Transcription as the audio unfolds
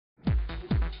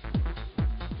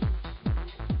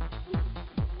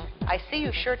I see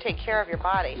you sure take care of your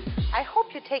body. I hope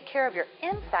you take care of your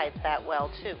insides that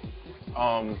well, too.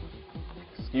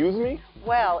 Excuse me?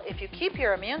 Well, if you keep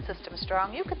your immune system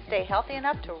strong, you could stay healthy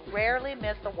enough to rarely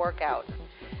miss a workout.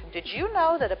 Did you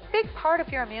know that a big part of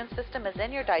your immune system is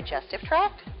in your digestive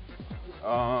tract?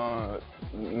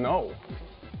 No.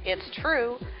 It's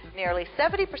true. Nearly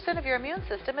 70% of your immune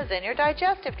system is in your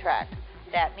digestive tract.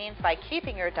 That means by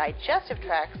keeping your digestive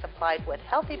tract supplied with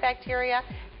healthy bacteria,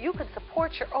 you can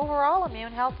support your overall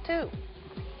immune health too.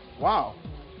 Wow.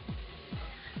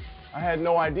 I had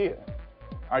no idea.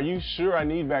 Are you sure I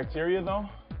need bacteria though?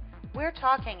 We're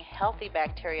talking healthy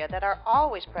bacteria that are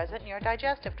always present in your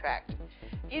digestive tract.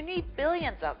 You need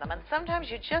billions of them, and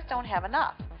sometimes you just don't have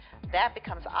enough. That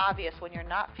becomes obvious when you're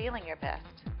not feeling your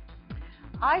best.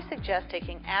 I suggest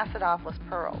taking Acidophilus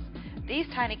Pearls. These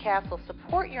tiny capsules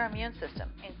support your immune system,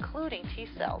 including T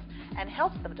cells, and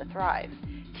helps them to thrive.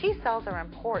 T cells are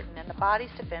important in the body's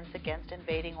defense against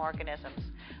invading organisms.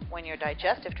 When your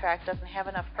digestive tract doesn't have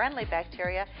enough friendly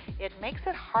bacteria, it makes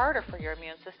it harder for your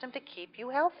immune system to keep you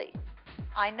healthy.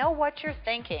 I know what you're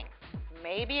thinking.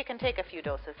 Maybe you can take a few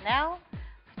doses now,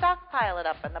 stockpile it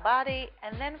up in the body,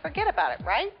 and then forget about it,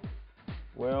 right?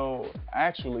 Well,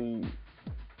 actually,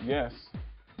 yes.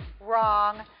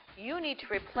 Wrong. You need to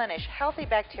replenish healthy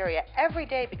bacteria every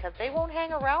day because they won't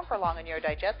hang around for long in your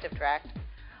digestive tract.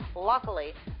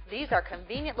 Luckily, these are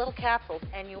convenient little capsules,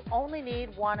 and you only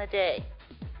need one a day.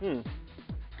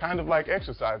 Kind of like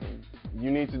exercising.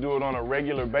 You need to do it on a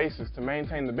regular basis to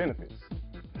maintain the benefits.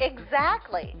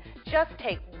 Exactly. Just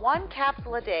take one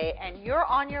capsule a day, and you're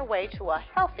on your way to a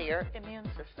healthier immune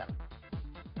system.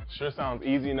 Sure sounds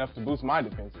easy enough to boost my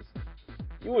defenses.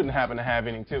 You wouldn't happen to have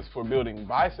any tips for building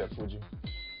biceps, would you?